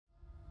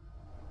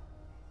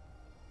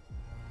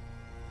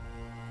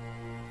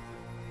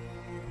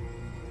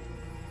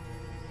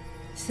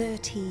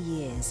30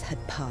 years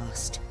had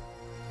passed,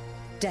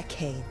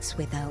 decades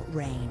without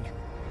rain.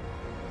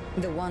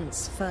 The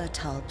once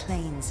fertile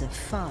plains of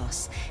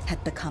Fars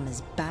had become as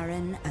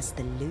barren as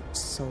the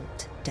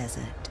Lut-Salt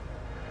Desert.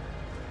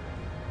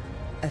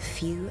 A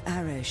few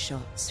arrow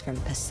shots from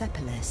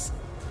Persepolis,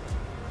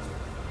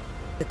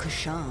 the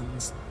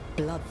Kushans,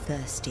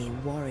 bloodthirsty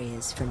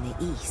warriors from the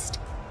east,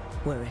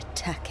 were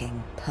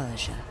attacking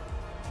Persia.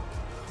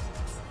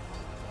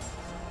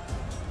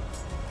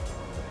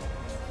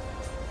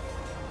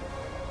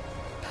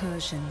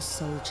 Persian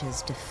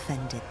soldiers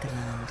defended the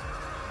land,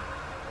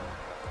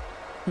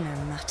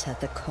 no matter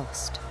the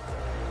cost.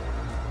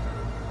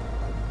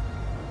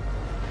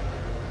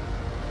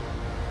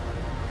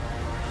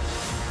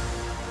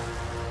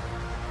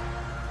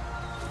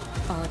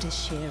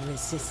 Ardashir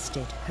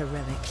resisted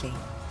heroically,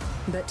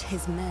 but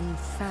his men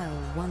fell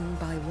one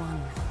by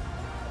one.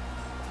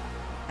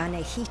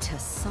 Anahita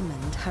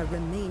summoned her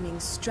remaining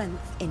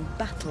strength in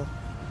battle.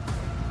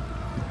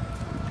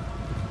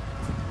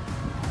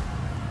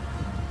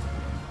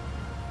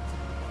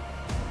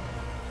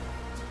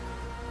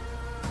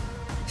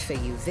 For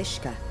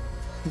Uvishka,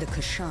 the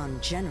Kushan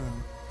general,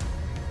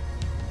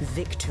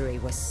 victory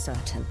was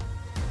certain.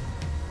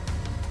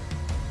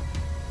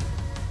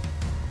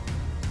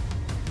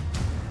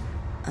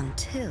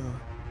 Until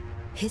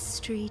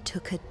history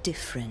took a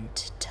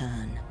different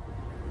turn.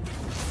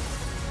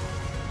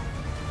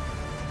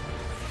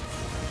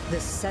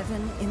 The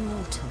 7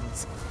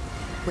 immortals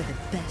were the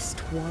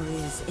best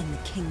warriors in the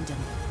kingdom.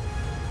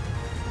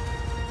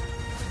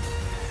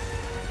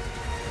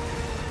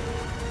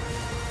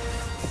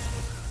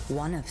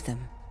 One of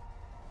them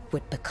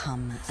would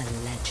become a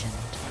legend.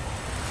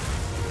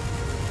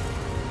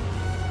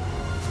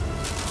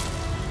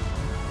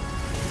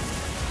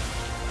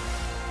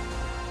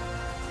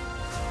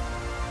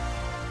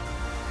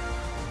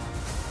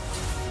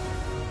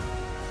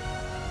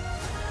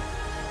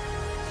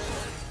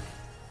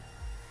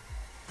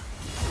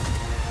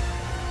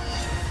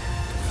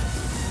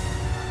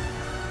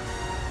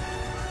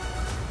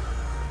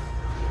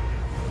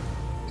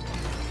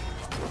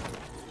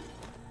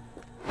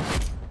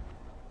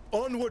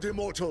 Onward,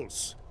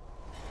 immortals!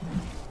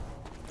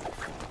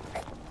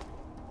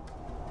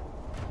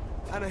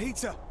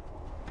 Anahita!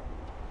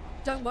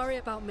 Don't worry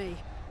about me.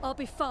 I'll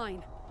be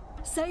fine.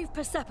 Save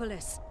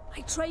Persepolis.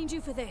 I trained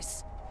you for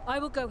this. I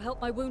will go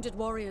help my wounded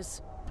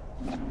warriors.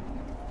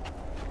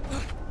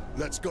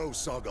 Let's go,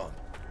 Sargon.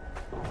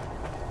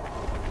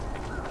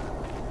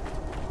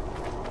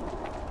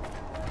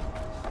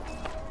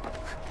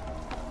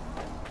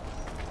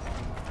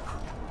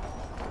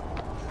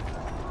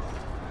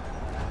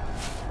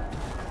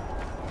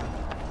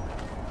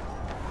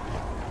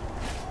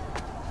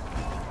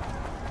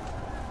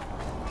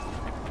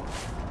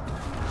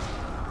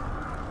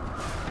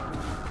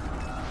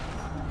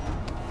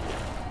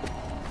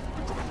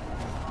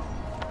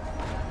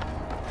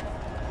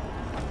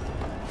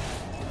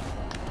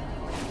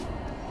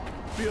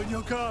 Be on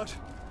your guard.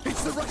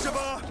 It's the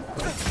reservoir!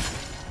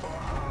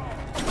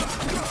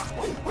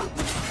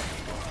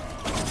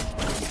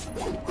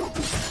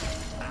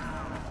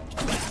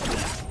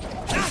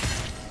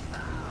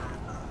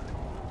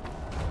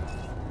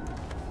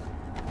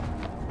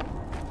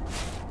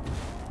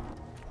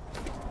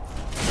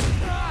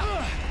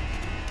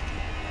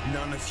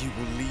 None of you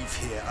will leave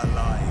here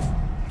alive.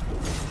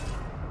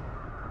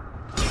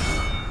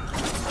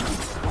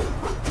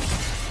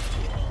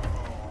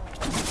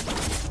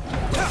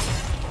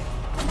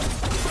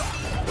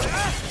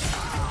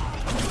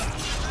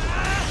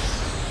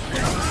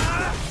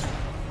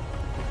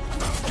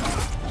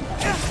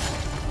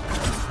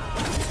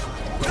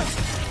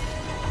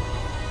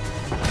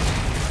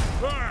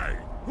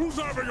 Who's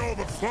having all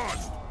the fun?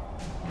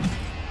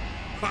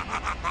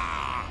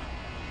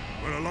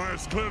 When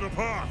Elias cleared a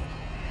path,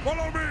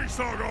 follow me,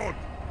 Sargon!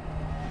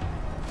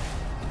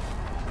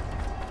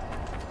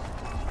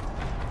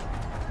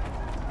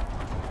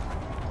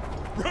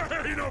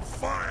 Rain of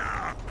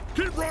fire!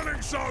 Keep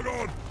running,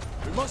 Sargon!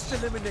 We must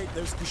eliminate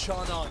those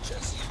Kushan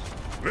archers.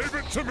 Leave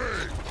it to me!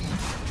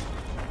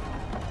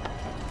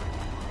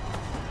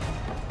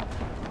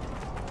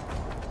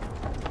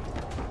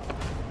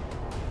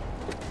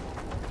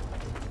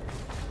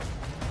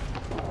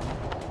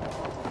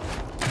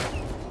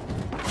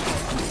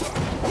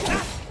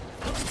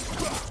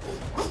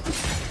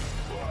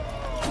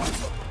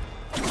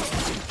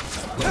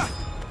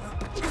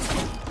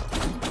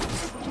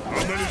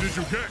 Did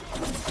you get?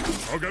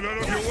 I'll get out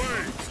of your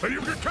way, and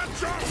you can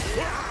catch up!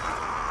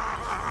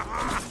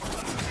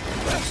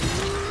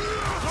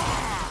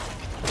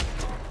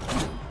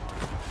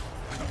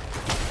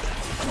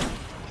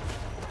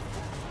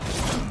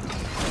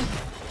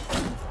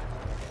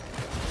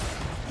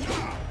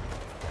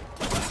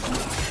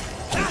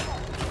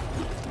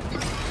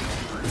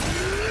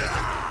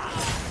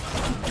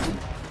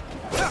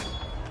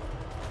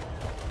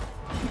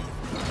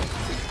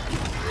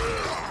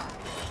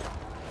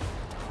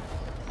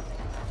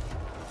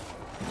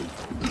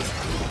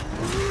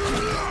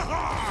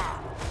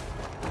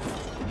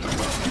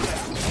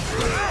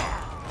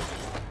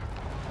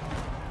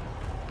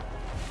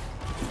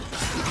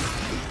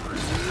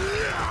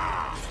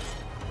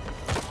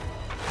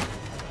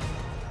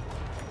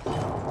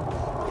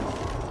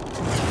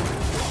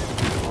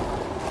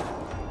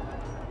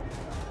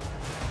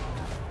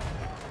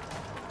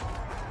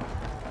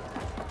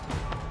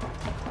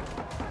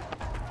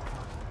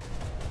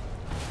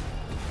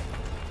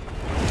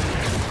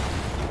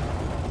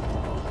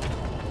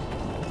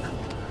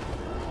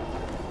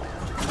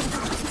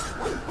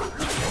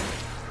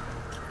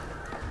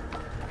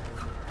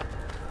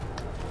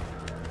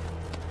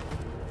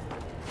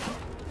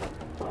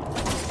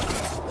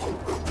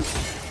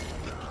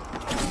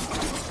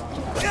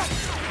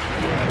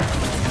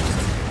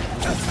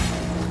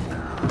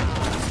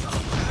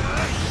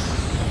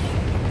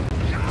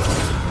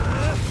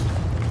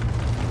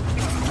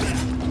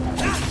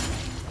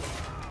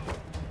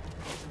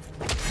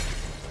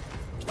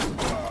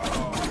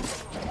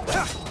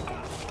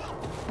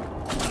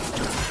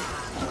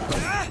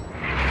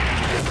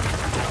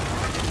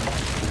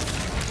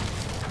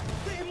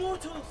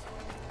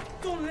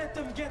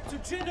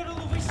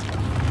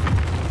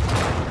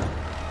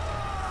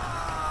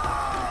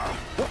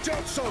 Watch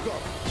out, Sargon!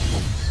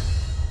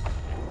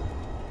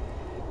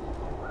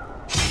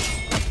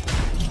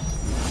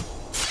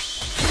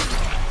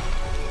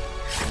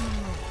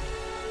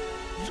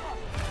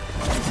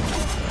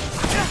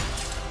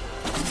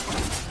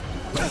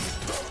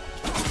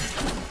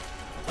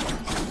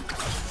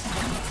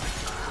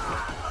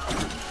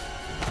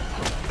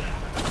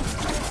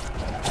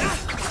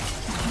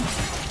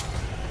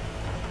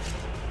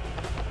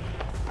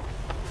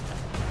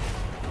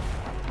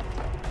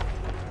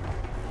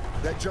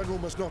 That general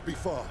must not be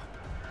far.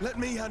 Let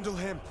me handle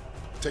him.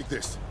 Take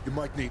this. You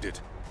might need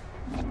it.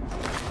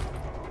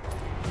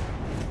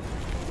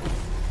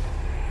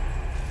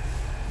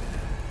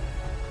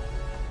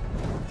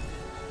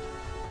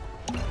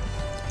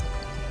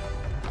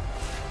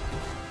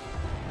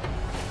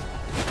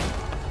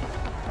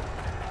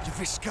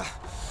 Uvishka,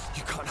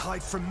 you can't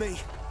hide from me.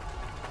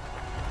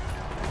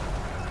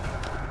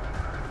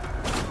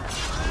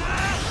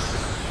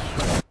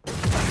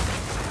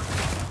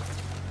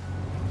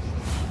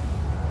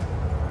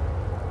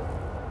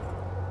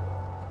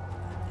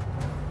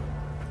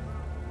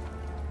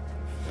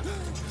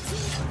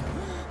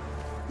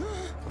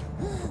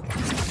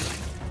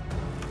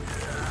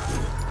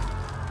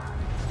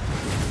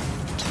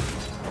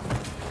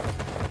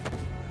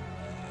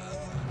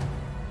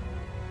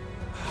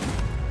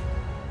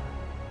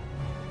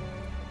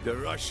 The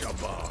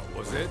Rushabah,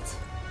 was it?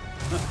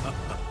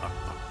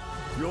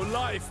 Your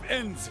life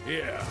ends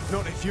here.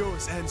 Not if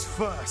yours ends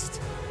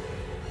first.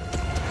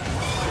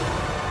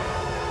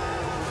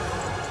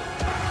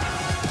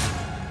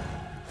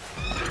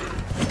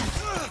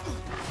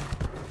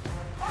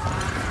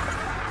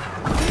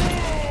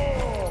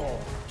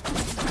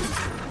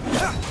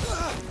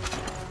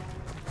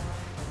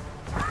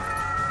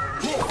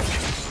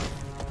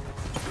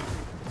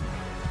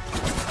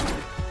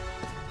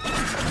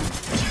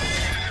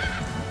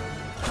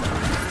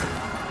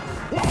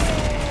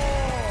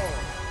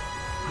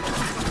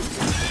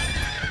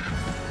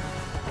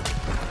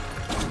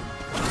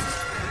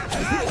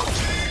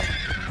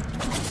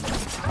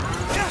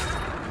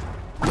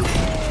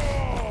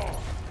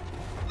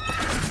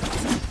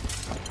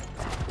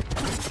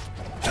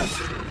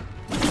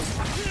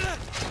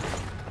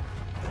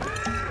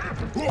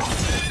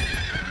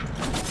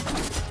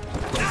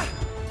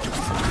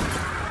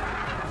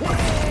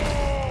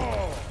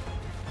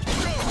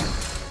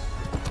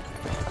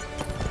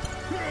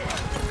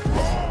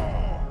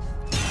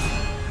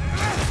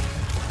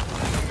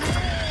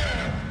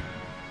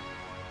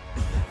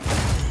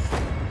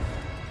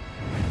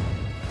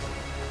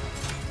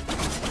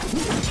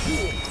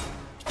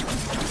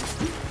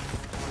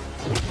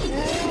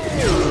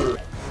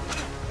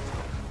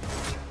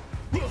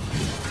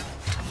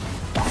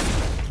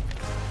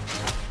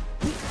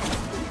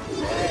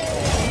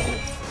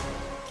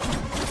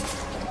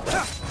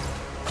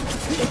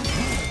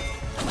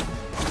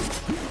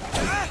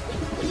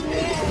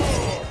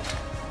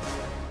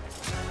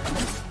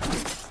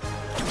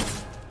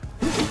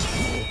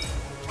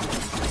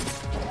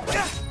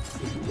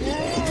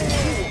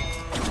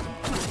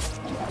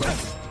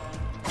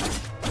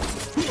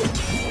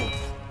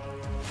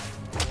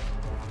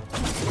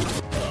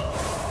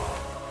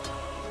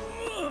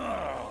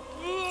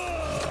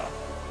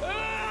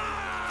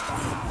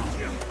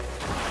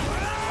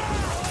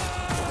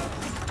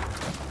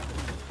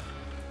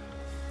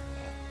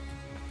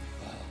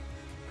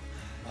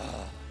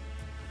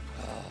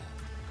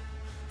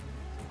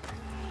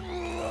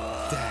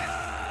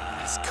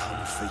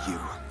 For you.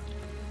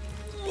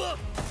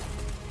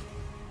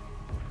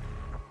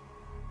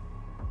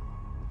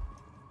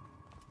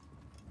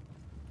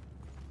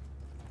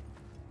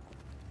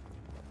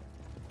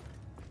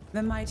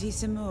 The mighty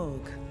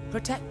Simurgh,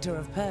 protector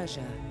of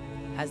Persia,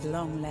 has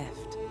long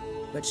left.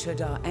 But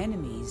should our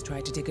enemies try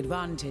to take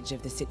advantage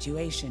of the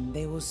situation,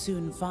 they will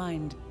soon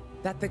find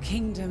that the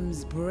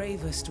kingdom's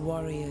bravest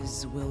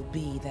warriors will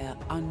be their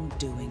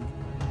undoing.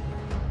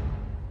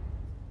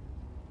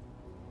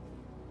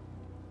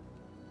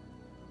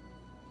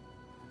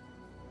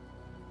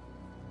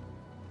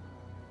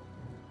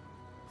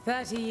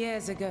 "30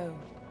 years ago,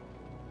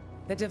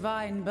 the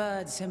divine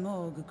bird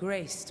Simurgh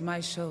graced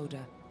my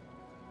shoulder,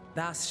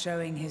 thus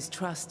showing his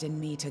trust in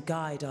me to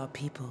guide our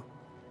people.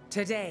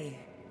 Today,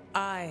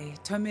 I,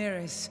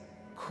 Tomiris,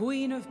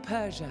 Queen of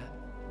Persia,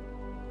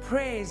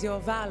 praise your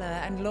valor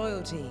and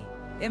loyalty,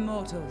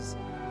 immortals.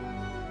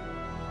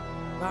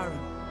 Baron,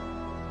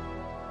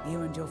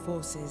 you and your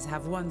forces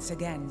have once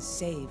again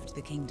saved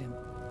the kingdom.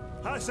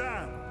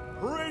 Hassan,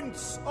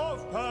 Prince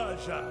of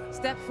Persia!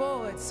 Step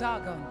forward,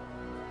 Sargon.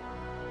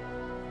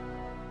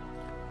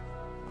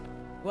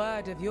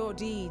 Word of your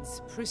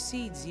deeds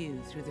precedes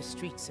you through the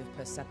streets of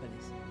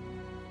Persepolis.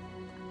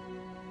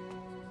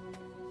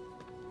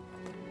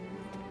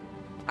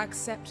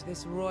 Accept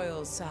this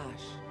royal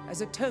sash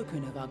as a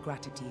token of our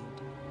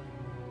gratitude.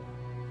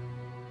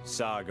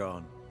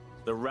 Sargon,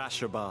 the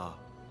Rashabar,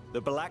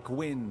 the black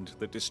wind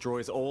that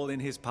destroys all in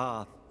his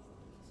path.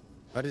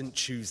 I didn't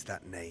choose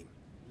that name.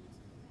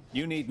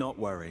 You need not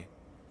worry.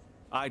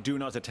 I do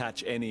not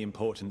attach any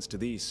importance to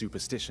these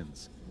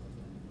superstitions.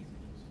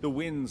 The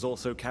winds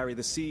also carry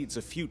the seeds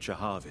of future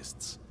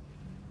harvests.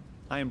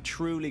 I am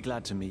truly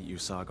glad to meet you,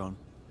 Sargon.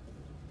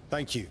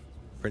 Thank you,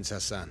 Prince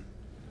Hassan.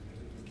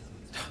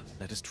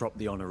 Let us drop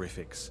the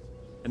honorifics,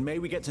 and may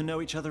we get to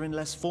know each other in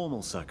less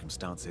formal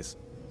circumstances.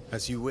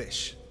 As you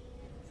wish,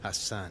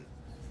 Hassan.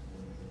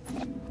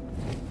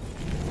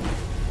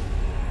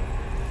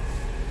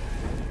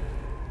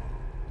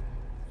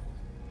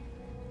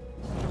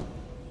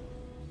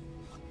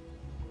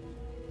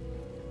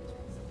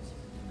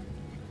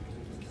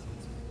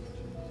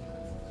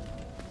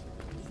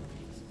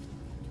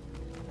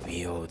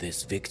 We owe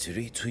this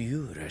victory to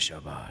you,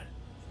 Reshabar.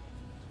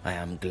 I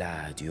am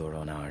glad you're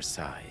on our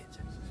side.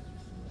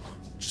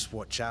 Just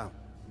watch out.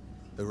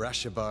 The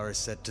Rashabar is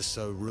said to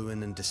sow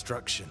ruin and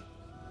destruction.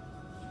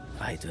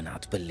 I do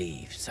not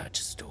believe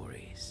such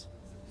stories.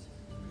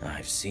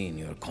 I've seen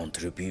your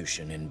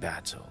contribution in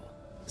battle,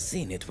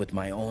 seen it with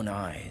my own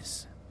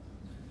eyes.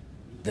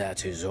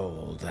 That is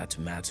all that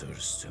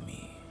matters to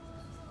me.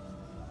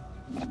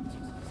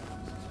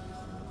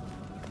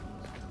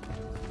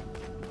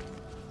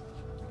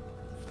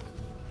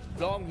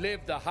 Long live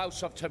the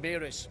House of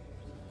Tamiris.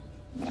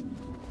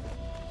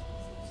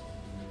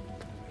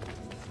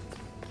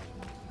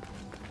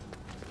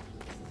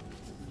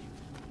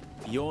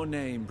 Your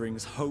name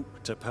brings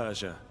hope to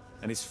Persia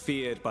and is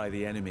feared by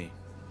the enemy.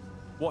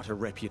 What a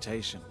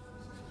reputation.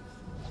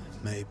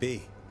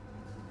 Maybe.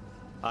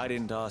 I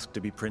didn't ask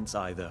to be prince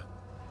either,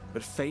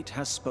 but fate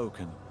has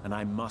spoken and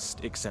I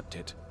must accept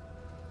it.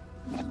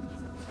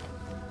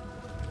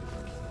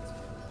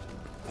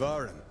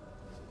 Varum,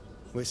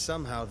 we're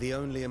somehow the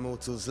only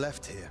immortals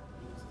left here.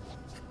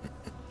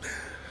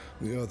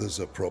 The others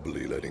are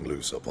probably letting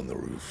loose up on the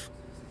roof.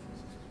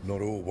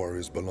 Not all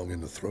warriors belong in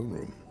the throne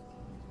room.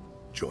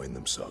 Join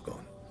them,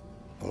 Sargon.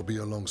 I'll be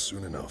along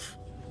soon enough.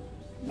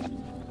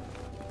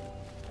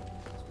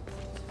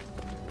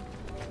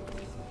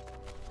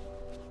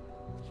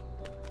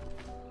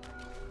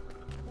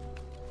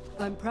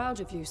 I'm proud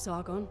of you,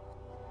 Sargon.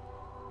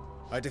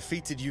 I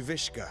defeated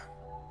Uvishka,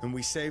 and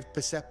we saved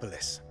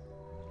Persepolis.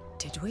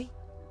 Did we?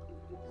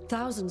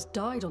 Thousands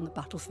died on the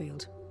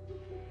battlefield.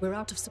 We're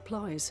out of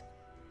supplies.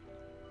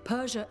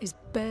 Persia is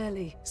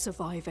barely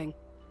surviving.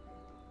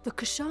 The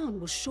Kashan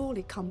will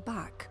surely come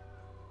back.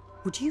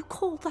 Would you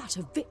call that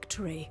a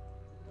victory?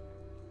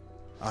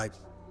 I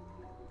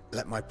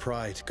let my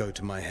pride go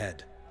to my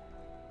head.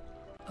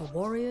 A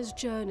warrior's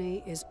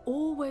journey is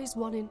always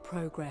one in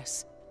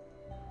progress.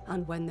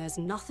 And when there's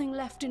nothing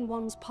left in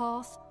one's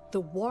path, the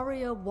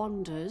warrior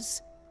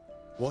wanders.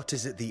 What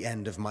is at the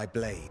end of my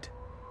blade?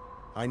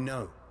 I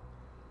know.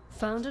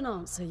 Found an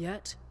answer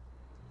yet?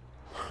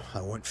 I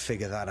won't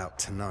figure that out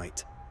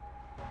tonight.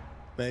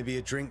 Maybe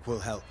a drink will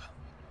help.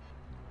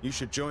 You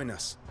should join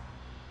us.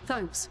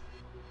 Thanks,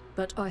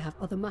 but I have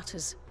other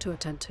matters to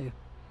attend to.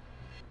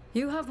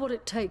 You have what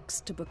it takes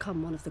to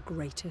become one of the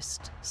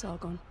greatest,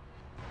 Sargon.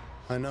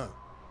 I know.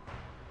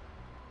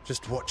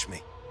 Just watch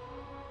me.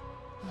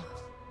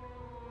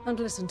 And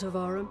listen to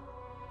Varum.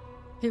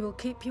 He will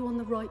keep you on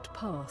the right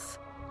path.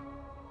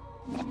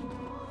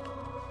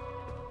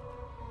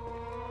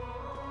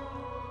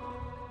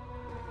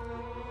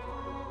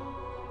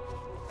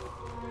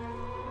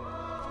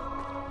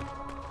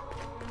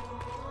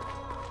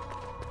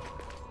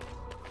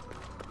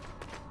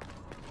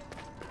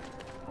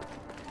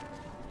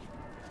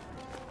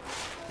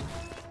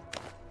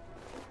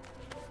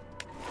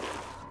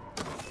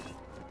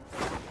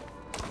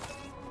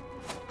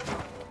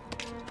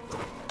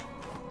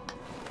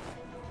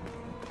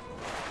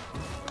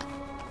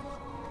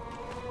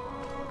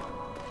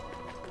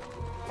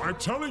 I'm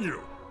telling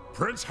you,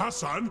 Prince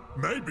Hassan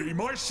may be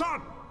my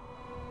son!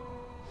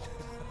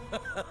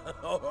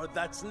 Oh,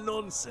 that's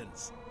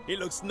nonsense. He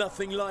looks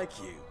nothing like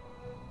you.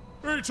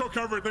 He took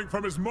everything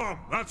from his mom,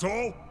 that's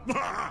all!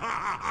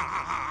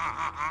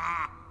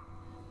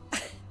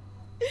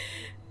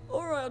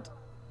 Alright,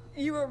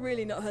 you are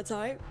really not her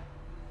type.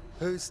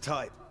 Whose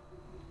type?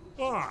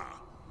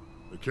 Ah,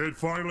 the kid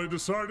finally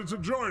decided to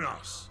join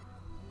us.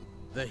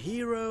 The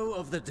hero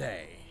of the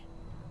day.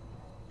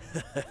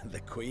 The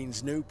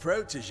Queen's new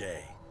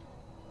protege.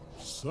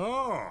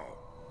 So,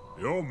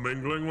 you're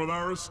mingling with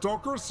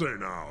aristocracy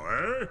now,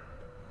 eh?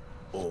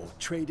 Or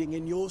trading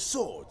in your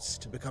swords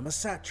to become a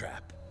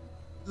satrap.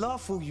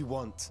 Laugh all you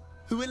want.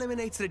 Who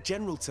eliminated a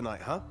general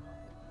tonight, huh?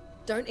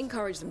 Don't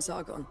encourage them,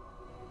 Sargon.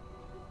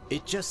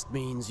 It just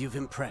means you've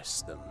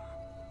impressed them.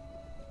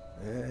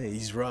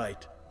 He's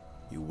right.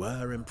 You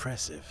were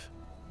impressive.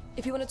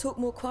 If you want to talk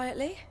more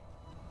quietly,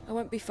 I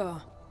won't be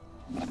far.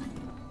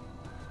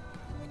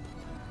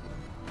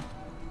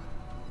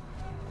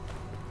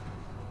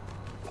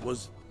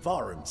 Was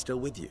Varum still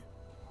with you?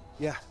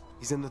 Yeah,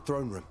 he's in the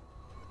throne room.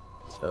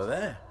 So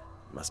there.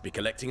 Must be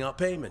collecting our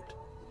payment.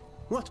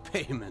 What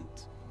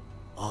payment?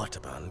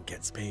 Artaban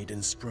gets paid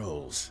in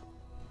scrolls.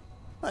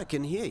 I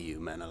can hear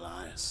you,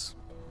 Menelaus.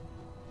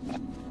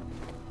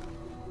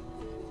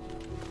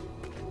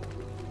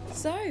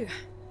 So,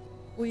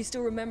 will you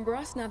still remember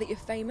us now that you're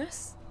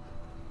famous?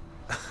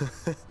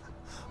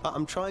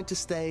 I'm trying to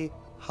stay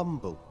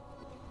humble.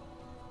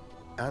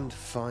 And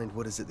find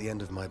what is at the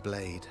end of my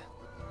blade.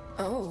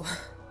 Oh.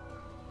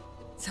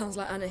 Sounds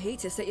like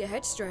Anahita set your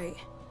head straight.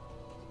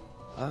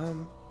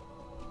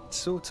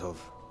 Sort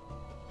of.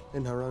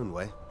 In her own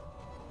way.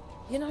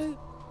 You know,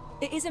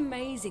 it is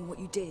amazing what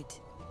you did.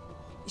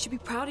 You should be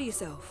proud of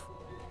yourself.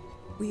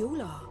 We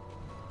all are.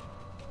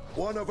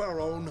 One of our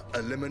own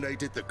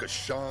eliminated the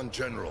Kashan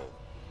general.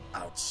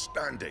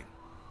 Outstanding.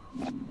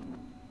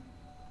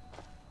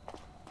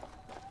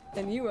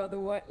 And you are the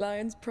White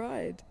Lion's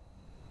pride.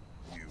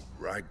 You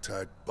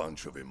ragtag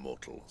bunch of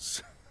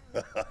immortals.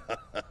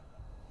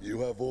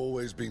 You have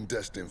always been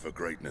destined for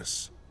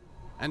greatness.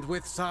 And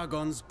with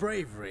Sargon's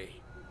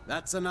bravery,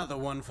 that's another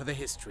one for the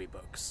history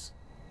books.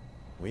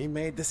 We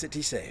made the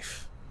city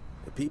safe.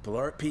 The people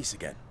are at peace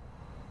again.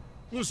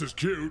 This is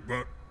cute,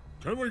 but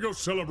can we go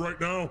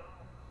celebrate now?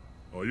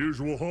 Our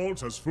usual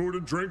haunts has food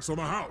and drinks on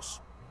the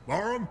house.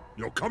 Varum,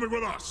 you're coming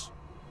with us.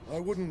 I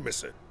wouldn't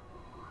miss it.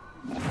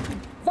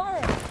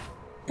 Varum!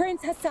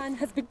 Prince Hassan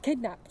has been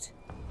kidnapped.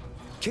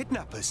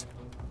 Kidnappers?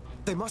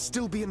 They must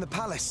still be in the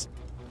palace.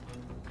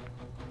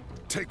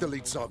 Take the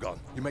lead, Sargon.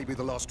 You may be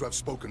the last to have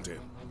spoken to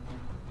him.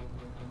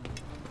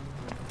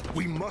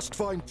 We must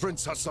find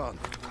Prince Hassan.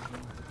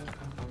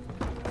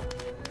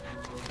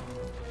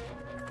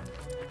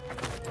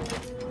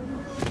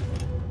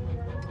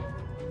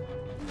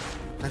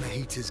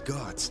 Anahita's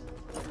guards.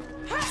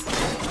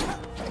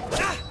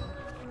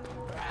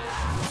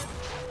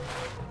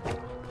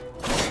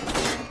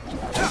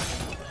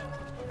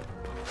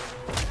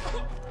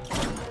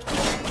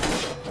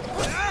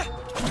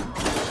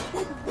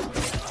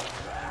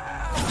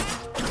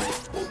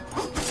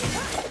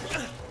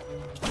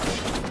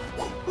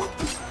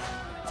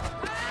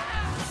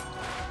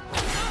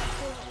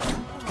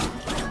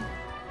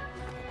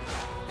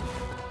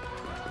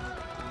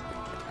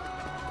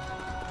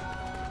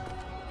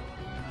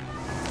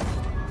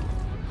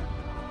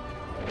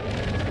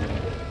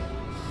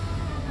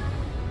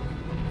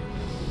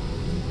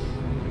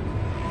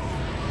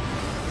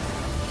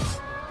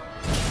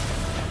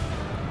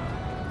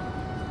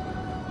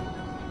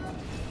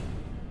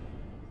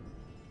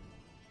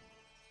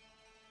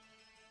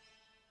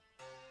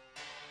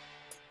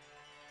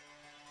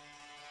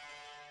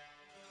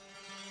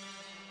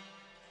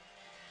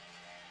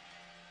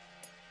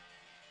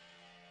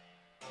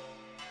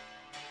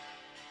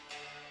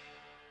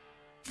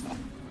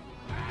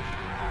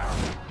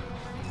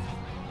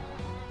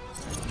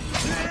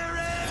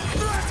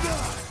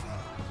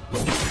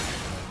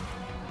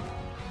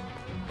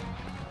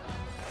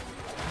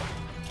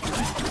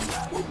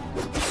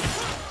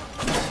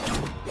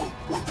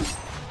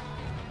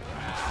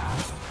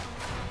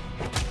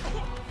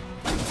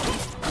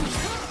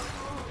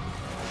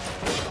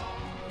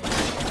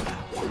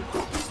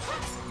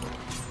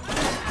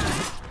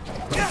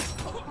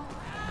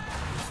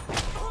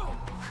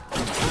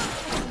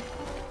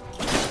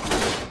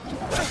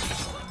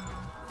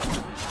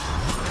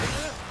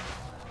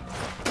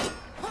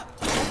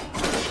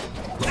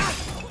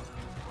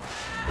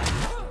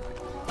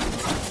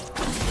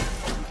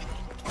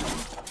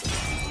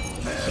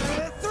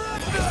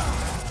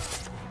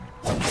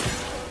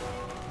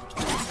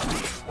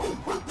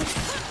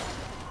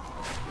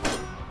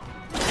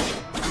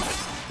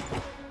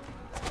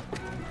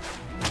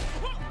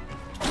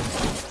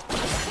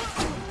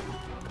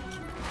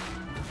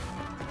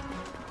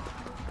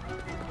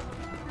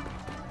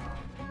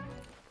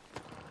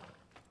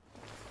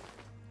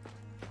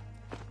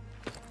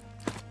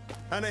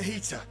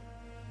 Anahita!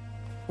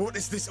 What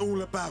is this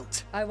all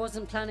about? I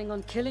wasn't planning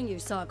on killing you,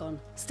 Sargon.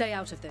 Stay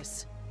out of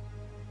this.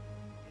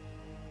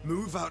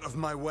 Move out of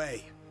my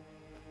way.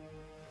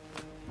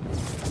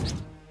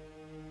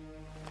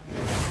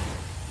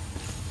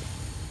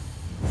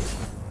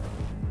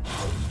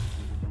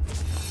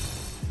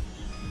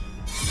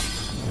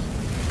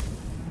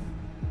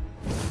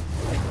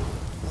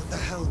 What the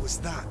hell was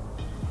that?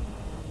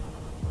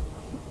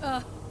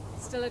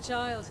 Still a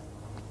child.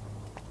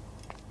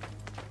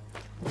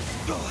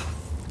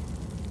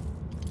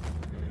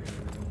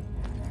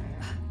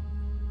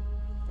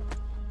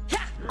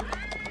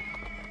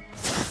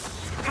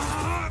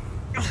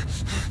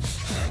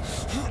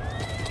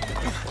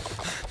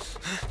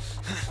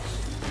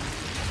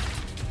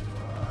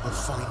 I'll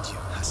find you,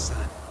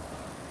 Hassan.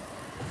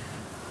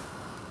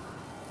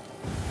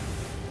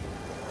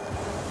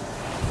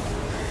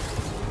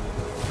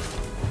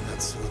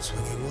 That sword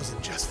swinging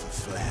wasn't just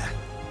for flair.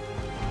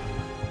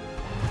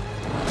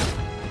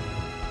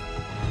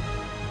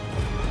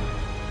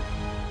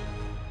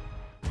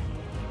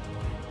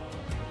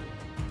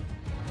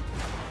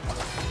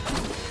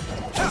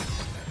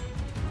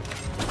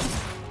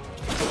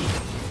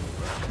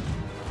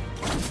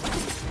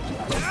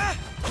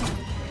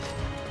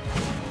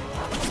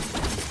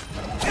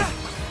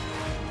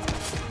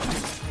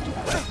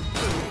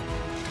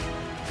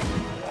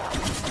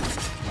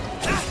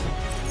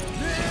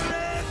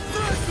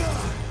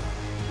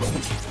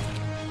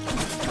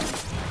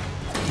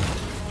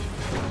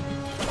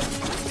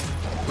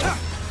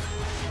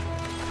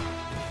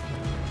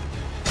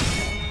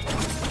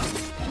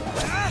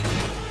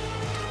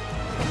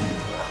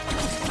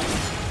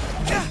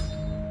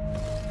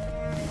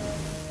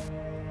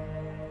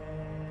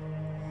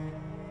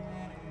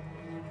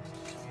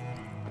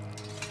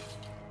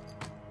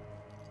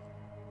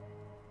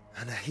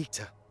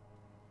 Anahita.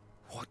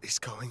 What is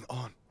going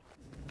on?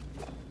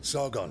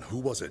 Sargon, who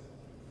was it?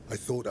 I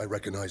thought I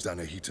recognized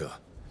Anahita.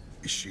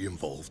 Is she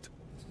involved?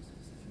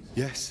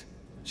 Yes,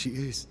 she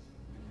is.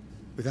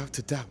 Without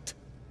a doubt.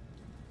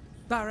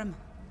 Bahram,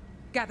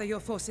 gather your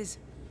forces.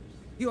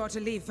 You are to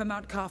leave for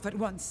Mount Qaf at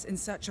once in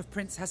search of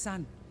Prince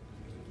Hassan.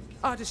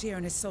 Ardashir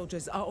and his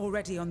soldiers are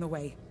already on the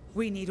way.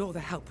 We need all the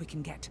help we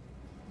can get.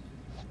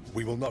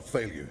 We will not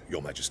fail you,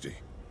 Your Majesty.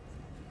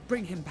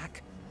 Bring him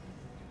back.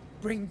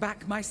 Bring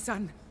back my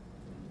son.